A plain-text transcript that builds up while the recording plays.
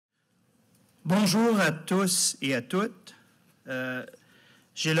Bonjour à tous et à toutes.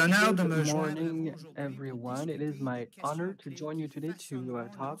 J'ai l'honneur de me Good joindre morning, everyone. It is my honor to join you today to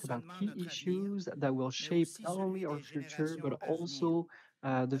talk about key issues that will shape not only our future, but also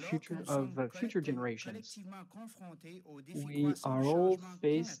the future of future generations. We are all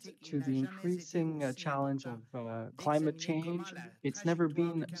faced to the increasing challenge of climate change. It's never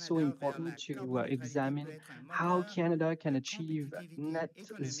been so important to examine how Canada can achieve net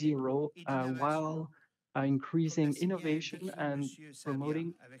zero while increasing innovation and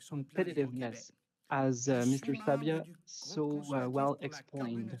promoting competitiveness, as Mr. Sabia so well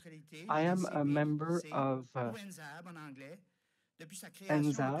explained. I am a member of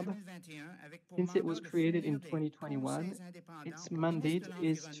NZAB. Since it was created in 2021, its mandate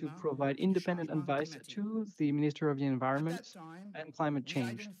is to provide independent advice to the Minister of the Environment and Climate we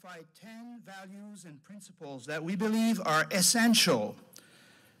Change. identified 10 values and principles that we believe are essential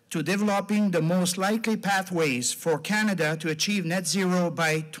to developing the most likely pathways for Canada to achieve net zero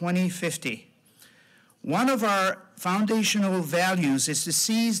by 2050. One of our foundational values is to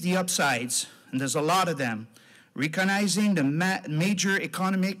seize the upsides, and there's a lot of them, recognizing the major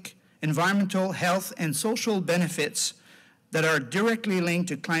economic, environmental, health, and social benefits that are directly linked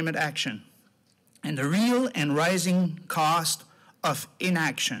to climate action, and the real and rising cost of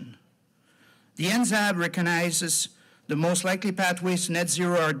inaction. The NZAB recognizes the most likely pathways to net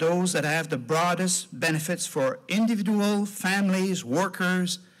zero are those that have the broadest benefits for individual, families,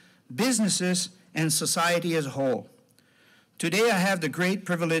 workers, businesses, and society as a whole. Today, I have the great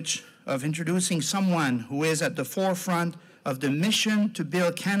privilege of introducing someone who is at the forefront of the mission to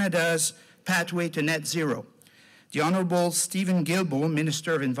build Canada's pathway to net zero, the Honourable Guilbeault,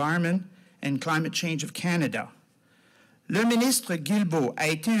 Minister of Environment and Climate Change of Canada. Le ministre Guilbeault a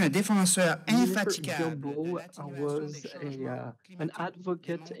été un défenseur infatigable. Guilbeault was an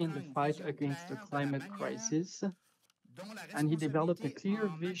advocate in the fight against the climate crisis, and he developed a clear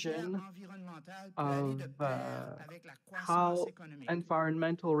vision of how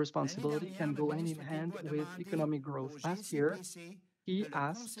environmental responsibility can go hand in hand with economic growth. Last year, he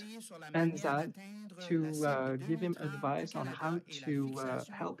asked NZAD to give him advice on how to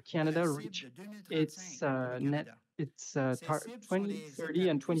help Canada reach its 2030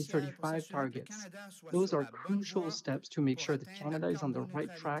 and 2035 targets. Those are crucial steps to make sure that Canada is on the right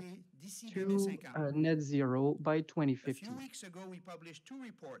track to net zero by 2050. A few weeks ago, we published 2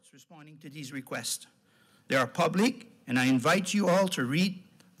 reports responding to these requests. They are public, and I invite you all to read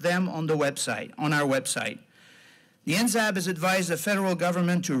them on our website. The NZAB has advised the federal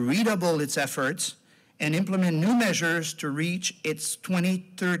government to redouble its efforts and implement new measures to reach its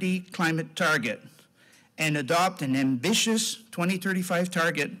 2030 climate target and adopt an ambitious 2035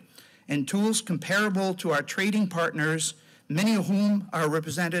 target and tools comparable to our trading partners, many of whom are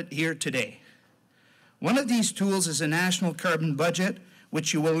represented here today. One of these tools is a national carbon budget,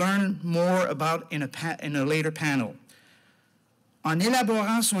 which you will learn more about in a later panel. En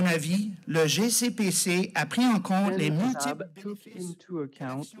élaborant son avis, le GCPC a pris en compte les multiples took into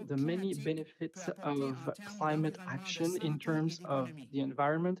account the many benefits of climate action in terms of the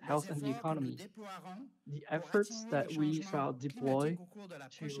environment, health, and the economy. The efforts that we shall deploy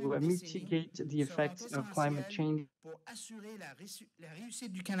to mitigate the effects of climate change pour assurer la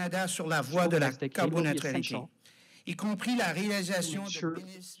réussite du Canada sur la voie de la carboneutralité, y compris la réalisation de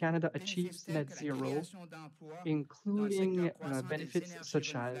Canada achieves net zero, including benefits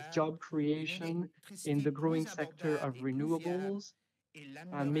such as job creation in the growing sector of renewables,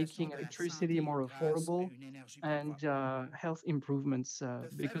 making electricity more affordable, and health improvements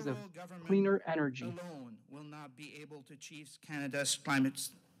because of cleaner energy. Alone will not be able to achieve Canada's climate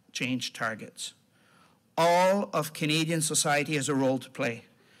change targets. All of Canadian society has a role to play.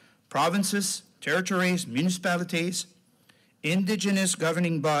 Provinces, territories, municipalities, Indigenous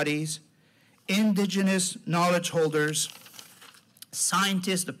governing bodies, Indigenous knowledge holders,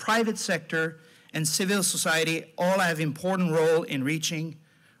 scientists, the private sector, and civil society all have important role in reaching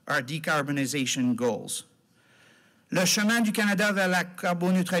our decarbonization goals. Le chemin du Canada vers la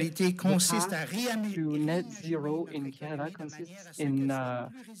carboneutralité consiste à to net zero in Canada consists in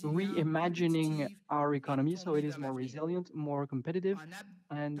reimagining our economy so it is more resilient, more competitive,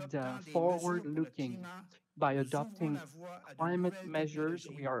 and forward-looking. By adopting climate measures,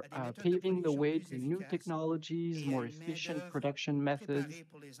 we are paving the way to new technologies, more efficient production methods,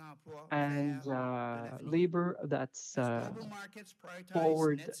 and labor that's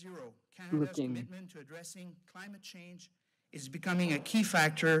forward-looking. To addressing climate change is becoming a key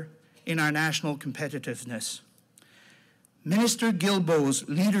factor in our national competitiveness. Minister Guilbeault's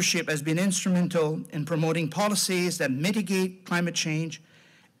leadership has been instrumental in promoting policies that mitigate climate change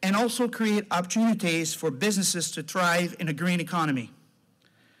and also create opportunities for businesses to thrive in a green economy.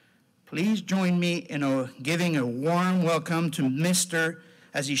 Please join me in giving a warm welcome to Mr.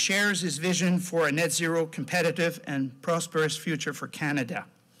 as he shares his vision for a net zero competitive and prosperous future for Canada.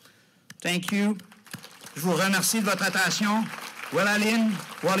 Thank you. Je vous remercie de votre attention. Voilà Lynn,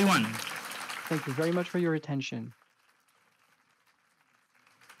 Wally One. Thank you very much for your attention.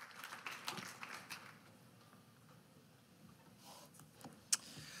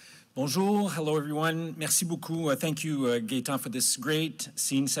 Bonjour, hello everyone. Merci beaucoup. Thank you, Gaëtan, for this great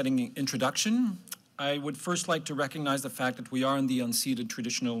scene-setting introduction. I would first like to recognize the fact that we are in the unceded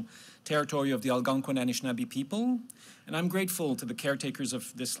traditional territory of the Algonquin Anishinaabe people, and I'm grateful to the caretakers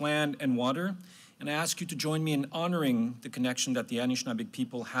of this land and water, and I ask you to join me in honoring the connection that the Anishinaabe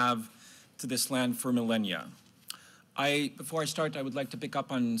people have to this land for millennia. Before I start, I would like to pick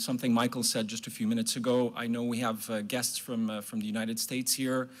up on something Michael said just a few minutes ago. I know we have guests from the United States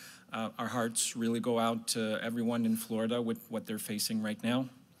here. Our hearts really go out to everyone in Florida with what they're facing right now.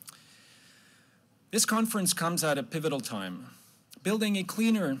 This conference comes at a pivotal time. Building a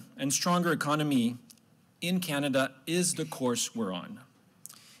cleaner and stronger economy in Canada is the course we're on.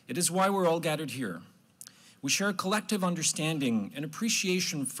 It is why we're all gathered here. We share a collective understanding and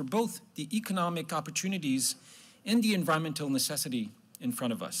appreciation for both the economic opportunities and the environmental necessity in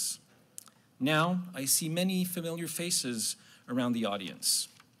front of us. Now, I see many familiar faces around the audience.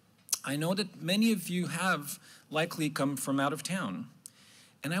 I know that many of you have likely come from out of town,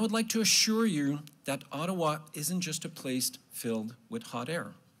 and I would like to assure you that Ottawa isn't just a place filled with hot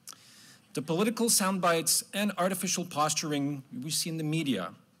air. The political sound bites and artificial posturing we see in the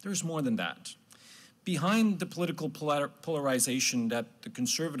media, there's more than that. Behind the political polarization that the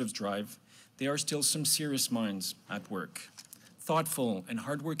Conservatives drive, there are still some serious minds at work. Thoughtful and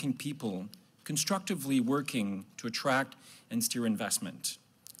hardworking people constructively working to attract and steer investment.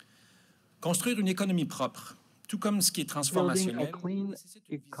 Construire une économie propre, tout comme ce qui est transformationnel. Building a clean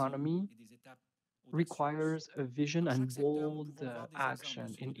economy requires a vision and bold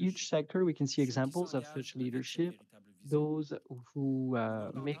action. In each sector, we can see examples of such leadership, those who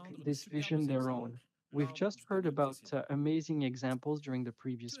make this vision their own. We've just heard about amazing examples during the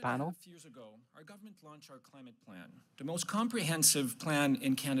previous panel. 2.5 years ago, our government launched our climate plan, the most comprehensive plan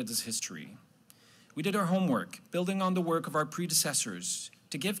in Canada's history. We did our homework, building on the work of our predecessors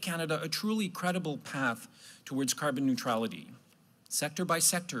to give Canada a truly credible path towards carbon neutrality. Sector by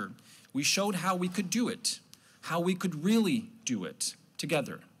sector, we showed how we could do it, how we could really do it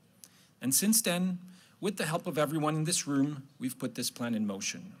together. And since then, with the help of everyone in this room, we've put this plan in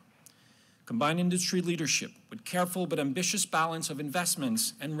motion. Combine industry leadership with careful but ambitious balance of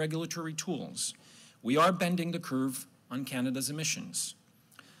investments and regulatory tools, we are bending the curve on Canada's emissions.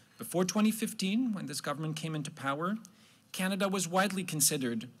 Before 2015, when this government came into power, Canada was widely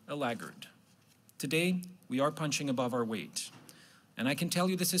considered a laggard. Today, we are punching above our weight. And I can tell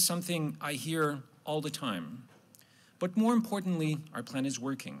you this is something I hear all the time. But more importantly, our plan is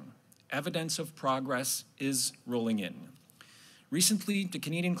working. Evidence of progress is rolling in. Recently, the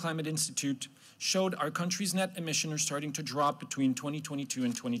Canadian Climate Institute showed our country's net emissions are starting to drop between 2022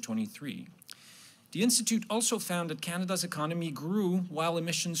 and 2023. The Institute also found that Canada's economy grew while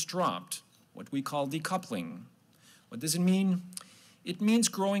emissions dropped, what we call decoupling. What does it mean? It means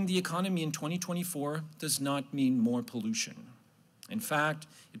growing the economy in 2024 does not mean more pollution. In fact,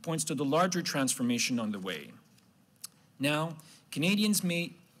 it points to the larger transformation on the way. Now, Canadians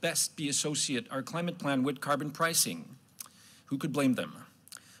may best associate our climate plan with carbon pricing. Who could blame them?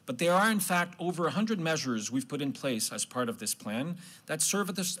 But there are, in fact, over 100 measures we've put in place as part of this plan that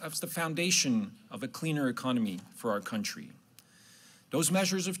serve as the foundation of a cleaner economy for our country. Those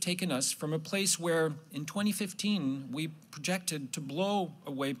measures have taken us from a place where, in 2015, we projected to blow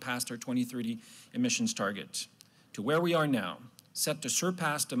away past our 2030 emissions target, to where we are now, set to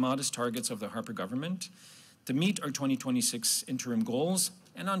surpass the modest targets of the Harper government, to meet our 2026 interim goals,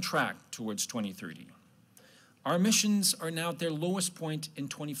 and on track towards 2030. Our emissions are now at their lowest point in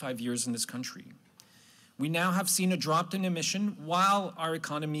 25 years in this country. We now have seen a drop in emission while our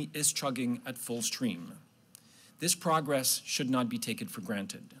economy is chugging at full stream. This progress should not be taken for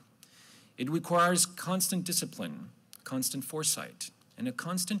granted. It requires constant discipline, constant foresight, and a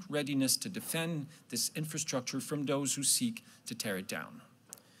constant readiness to defend this infrastructure from those who seek to tear it down.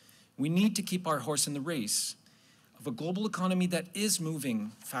 We need to keep our horse in the race of a global economy that is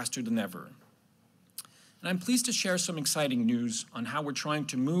moving faster than ever. And I'm pleased to share some exciting news on how we're trying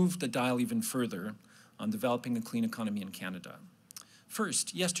to move the dial even further on developing a clean economy in Canada.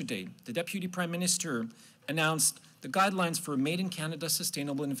 First, yesterday, the Deputy Prime Minister announced the guidelines for a Made in Canada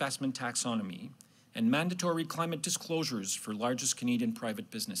Sustainable Investment Taxonomy, and mandatory climate disclosures for largest Canadian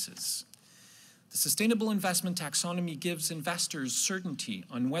private businesses. The Sustainable Investment Taxonomy gives investors certainty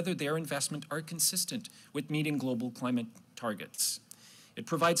on whether their investment are consistent with meeting global climate targets. It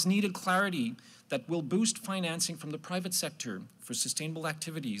provides needed clarity that will boost financing from the private sector for sustainable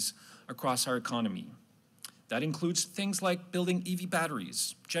activities across our economy. That includes things like building EV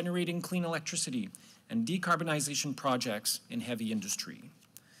batteries, generating clean electricity, and decarbonization projects in heavy industry.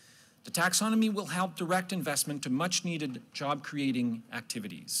 The taxonomy will help direct investment to much-needed job-creating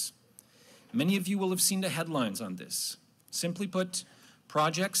activities. Many of you will have seen the headlines on this. Simply put,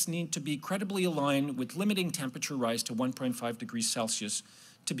 projects need to be credibly aligned with limiting temperature rise to 1.5 degrees Celsius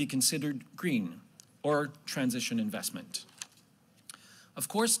to be considered green or transition investment. Of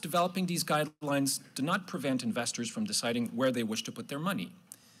course, developing these guidelines do not prevent investors from deciding where they wish to put their money.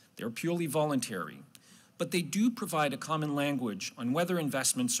 They're purely voluntary, but they do provide a common language on whether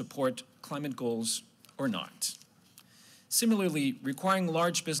investments support climate goals or not. Similarly, requiring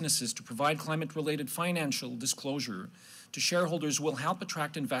large businesses to provide climate-related financial disclosure to shareholders will help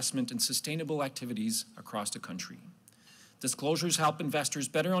attract investment in sustainable activities across the country. Disclosures help investors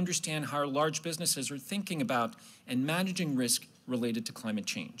better understand how large businesses are thinking about and managing risk related to climate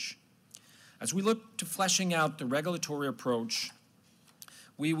change. As we look to fleshing out the regulatory approach,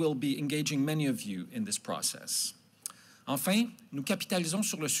 we will be engaging many of you in this process. Enfin, nous capitalisons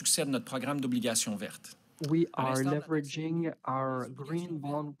sur le succès de notre programme d'obligations vertes. We are leveraging our green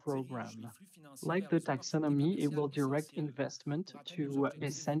bond program. Like the taxonomy, it will direct investment to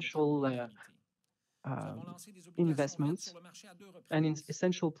essential investments and in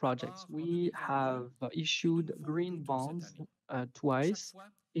essential projects. We have issued green bonds twice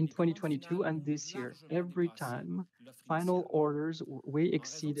in 2022 and this year. Every time, final orders way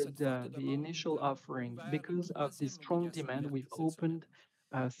exceeded the initial offering. Because of this strong demand, we've opened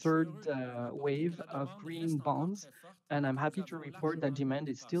a third wave of green bonds, and I'm happy to report that demand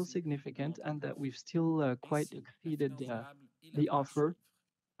is still significant and that we've still quite exceeded the offer.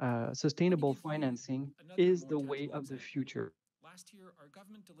 Sustainable financing is the way of the future. Last year, our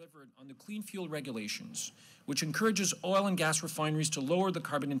government delivered on the Clean Fuel Regulations, which encourages oil and gas refineries to lower the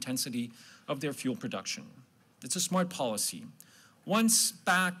carbon intensity of their fuel production. It's a smart policy, once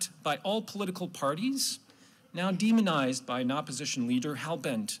backed by all political parties, now demonized by an opposition leader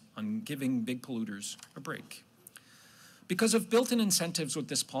hell-bent on giving big polluters a break. Because of built-in incentives with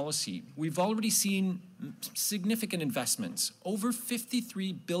this policy, we've already seen significant investments. Over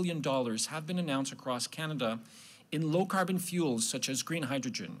 $53 billion have been announced across Canada in low-carbon fuels such as green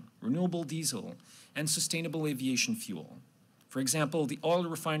hydrogen, renewable diesel, and sustainable aviation fuel. For example, the oil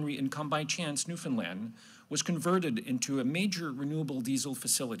refinery in Combine Chance, Newfoundland, was converted into a major renewable diesel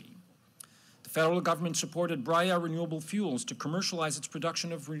facility. The federal government supported Bria Renewable Fuels to commercialize its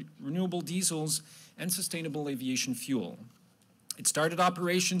production of renewable diesels and sustainable aviation fuel. It started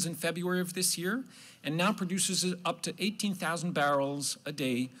operations in February of this year and now produces up to 18,000 barrels a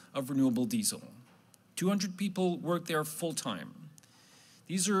day of renewable diesel. 200 people work there full-time.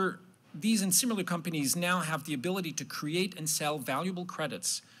 These and similar companies now have the ability to create and sell valuable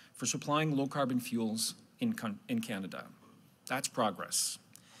credits for supplying low-carbon fuels in Canada. That's progress.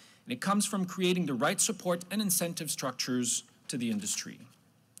 And it comes from creating the right support and incentive structures to the industry.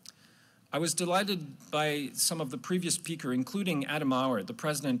 I was delighted by some of the previous speakers, including Adam Auer, the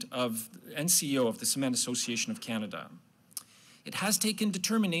president of and CEO of the Cement Association of Canada. It has taken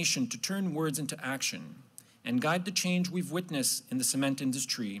determination to turn words into action and guide the change we've witnessed in the cement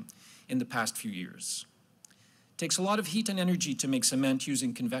industry in the past few years. It takes a lot of heat and energy to make cement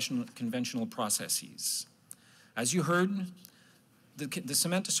using conventional processes. As you heard, the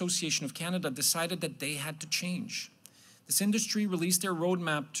Cement Association of Canada decided that they had to change. This industry released their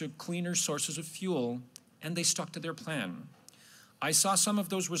roadmap to cleaner sources of fuel, and they stuck to their plan. I saw some of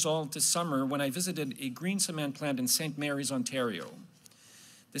those results this summer when I visited a green cement plant in St. Mary's, Ontario.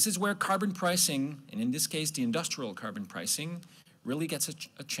 This is where carbon pricing, and in this case the industrial carbon pricing, really gets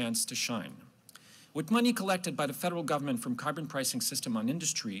a chance to shine. With money collected by the federal government from carbon pricing system on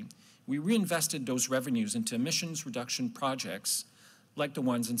industry, we reinvested those revenues into emissions reduction projects like the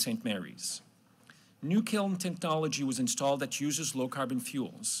ones in St. Mary's. New kiln technology was installed that uses low-carbon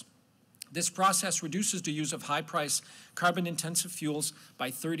fuels. This process reduces the use of high-price, carbon-intensive fuels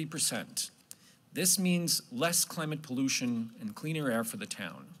by 30%. This means less climate pollution and cleaner air for the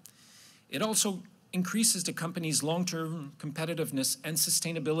town. It also increases the company's long-term competitiveness and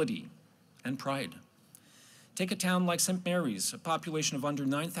sustainability and pride. Take a town like St. Mary's, a population of under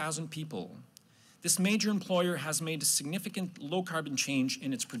 9,000 people. This major employer has made a significant low-carbon change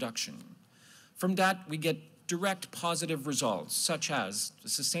in its production. From that, we get direct positive results, such as the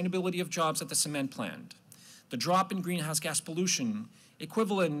sustainability of jobs at the cement plant, the drop in greenhouse gas pollution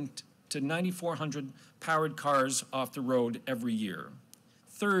equivalent to 9,400 powered cars off the road every year.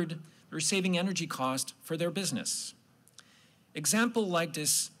 Third, they're saving energy cost for their business. Examples like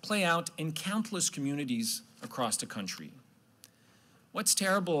this play out in countless communities across the country. What's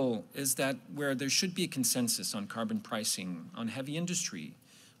terrible is that where there should be a consensus on carbon pricing on heavy industry,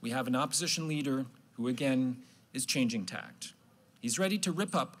 we have an opposition leader who, again, is changing tact. He's ready to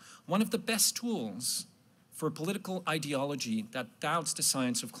rip up one of the best tools for a political ideology that doubts the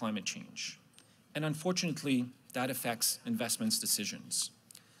science of climate change. And unfortunately, that affects investments decisions.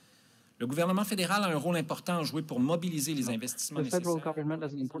 Le gouvernement fédéral a un rôle important à jouer pour mobiliser les investissements The federal nécessaires. government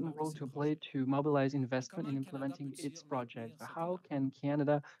has an important role to play to mobilize investment in implementing its projects. How can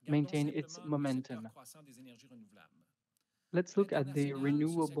Canada maintain its momentum? Let's look at the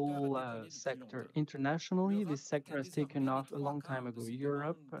renewable sector. Internationally, this sector has taken off a long time ago.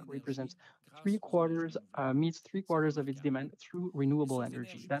 Europe represents meets three quarters of its demand through renewable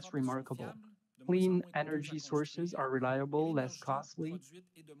energy. That's remarkable. Clean energy sources are reliable, less costly,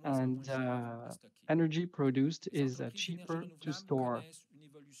 and energy produced is cheaper to store.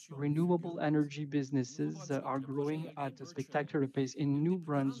 Renewable energy businesses are growing at a spectacular pace. In New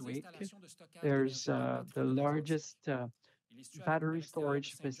Brunswick, there's the largest battery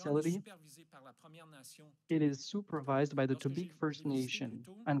storage facility. It is supervised by the Tobique First Nation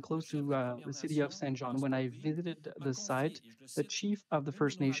and close to the city of Saint John. When I visited the site, the chief of the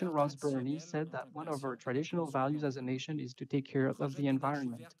First Nation, Ross Burney, said that one of our traditional values as a nation is to take care of the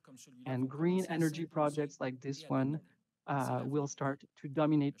environment. And green energy projects like this one will start to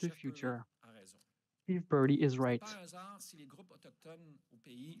dominate the future. Steve Birdie is right. Si les groupes autochtones au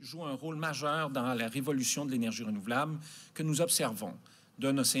pays jouent un rôle majeur dans la révolution de l'énergie renouvelable que nous observons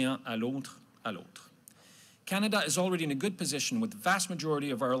d'un océan à l'autre à l'autre. Canada is already in a good position with the vast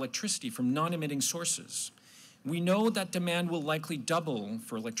majority of our electricity from non-emitting sources. We know that demand will likely double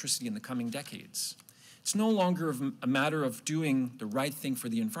for electricity in the coming decades. It's no longer a matter of doing the right thing for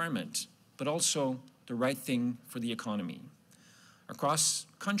the environment, but also the right thing for the economy. Across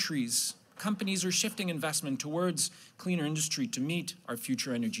countries, companies are shifting investment towards cleaner industry to meet our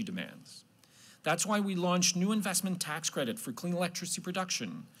future energy demands. That's why we launched new investment tax credit for clean electricity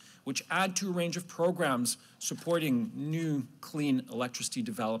production, which add to a range of programs supporting new clean electricity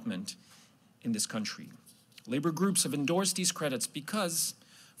development in this country. Labor groups have endorsed these credits because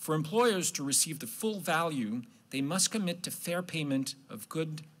for employers to receive the full value, they must commit to fair payment of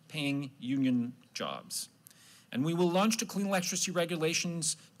good-paying union jobs. And we will launch the clean electricity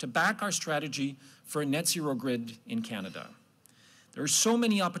regulations to back our strategy for a net zero grid in Canada. There are so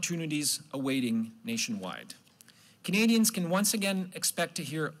many opportunities awaiting nationwide. Canadians can once again expect to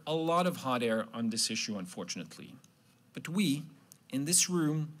hear a lot of hot air on this issue, unfortunately. But we, in this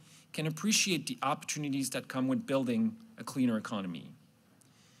room, can appreciate the opportunities that come with building a cleaner economy.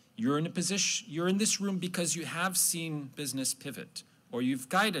 You're in this room because you have seen business pivot, or you've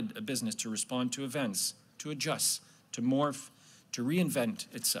guided a business to respond to events, to adjust, to morph, to reinvent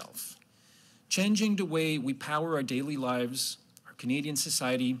itself. Changing the way we power our daily lives, our Canadian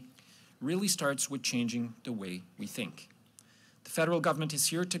society, really starts with changing the way we think. The federal government is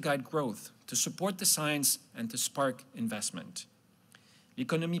here to guide growth, to support the science, and to spark investment.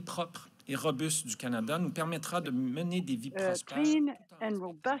 L'économie propre et robuste du Canada nous permettra de mener des vies prospères. Clean and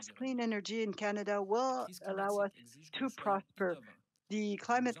robust clean energy in Canada will allow us to prosper. The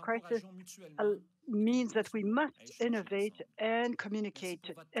climate crisis means that we must innovate and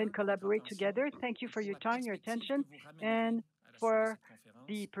communicate and collaborate together. Thank you for your time, your attention, and for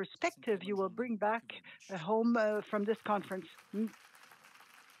the perspective you will bring back home from this conference.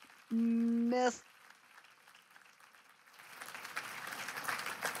 Merci.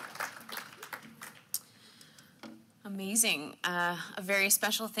 Amazing. A very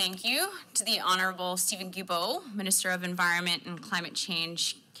special thank you to the Honourable Stephen Guilbeault, Minister of Environment and Climate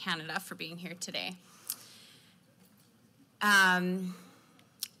Change Canada, for being here today.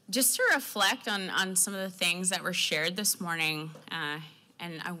 Just to reflect on some of the things that were shared this morning,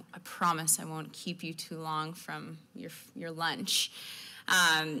 and I promise I won't keep you too long from your lunch.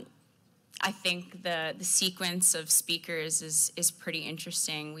 I think the sequence of speakers is pretty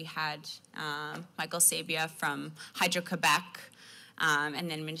interesting. We had Michael Sabia from Hydro-Quebec, and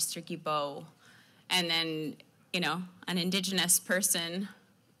then Minister Guilbeault, and then, an Indigenous person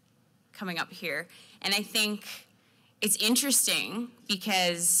coming up here. And I think it's interesting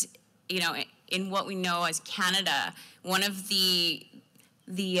because, in what we know as Canada, one of the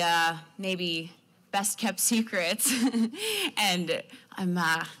maybe best kept secrets, and I'm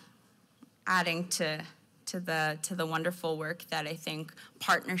adding to to the wonderful work that I think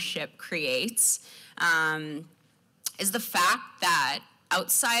partnership creates, is the fact that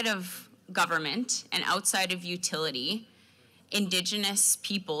outside of government and outside of utility, Indigenous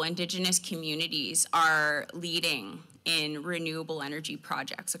people, Indigenous communities are leading in renewable energy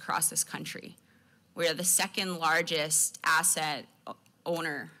projects across this country. We are the second largest asset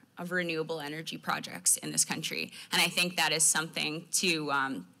owner of renewable energy projects in this country. And I think that is something to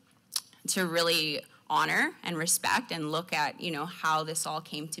really honor and respect and look at, how this all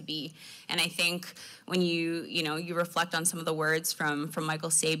came to be. And I think when you reflect on some of the words from Michael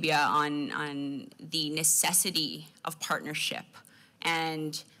Sabia on the necessity of partnership,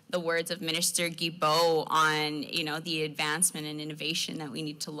 and the words of Minister Guilbeault on, the advancement and innovation that we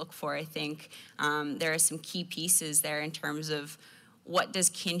need to look for, I think there are some key pieces there in terms of what does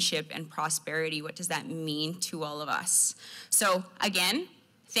kinship and prosperity, what does that mean to all of us? So again,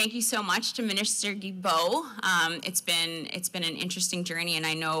 thank you so much to Minister Guilbeault. It's been an interesting journey, and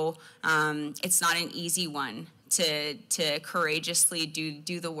I know it's not an easy one to courageously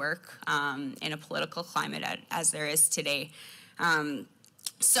do the work in a political climate as there is today.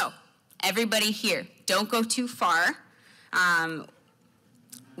 So everybody here, don't go too far.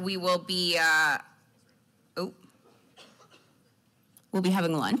 We will be we'll be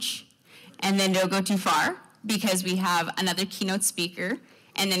having lunch, and then don't go too far because we have another keynote speaker.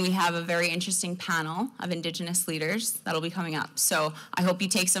 And then we have a very interesting panel of Indigenous leaders that'll be coming up. So I hope you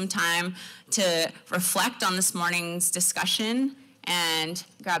take some time to reflect on this morning's discussion and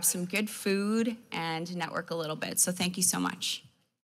grab some good food and network a little bit. So thank you so much.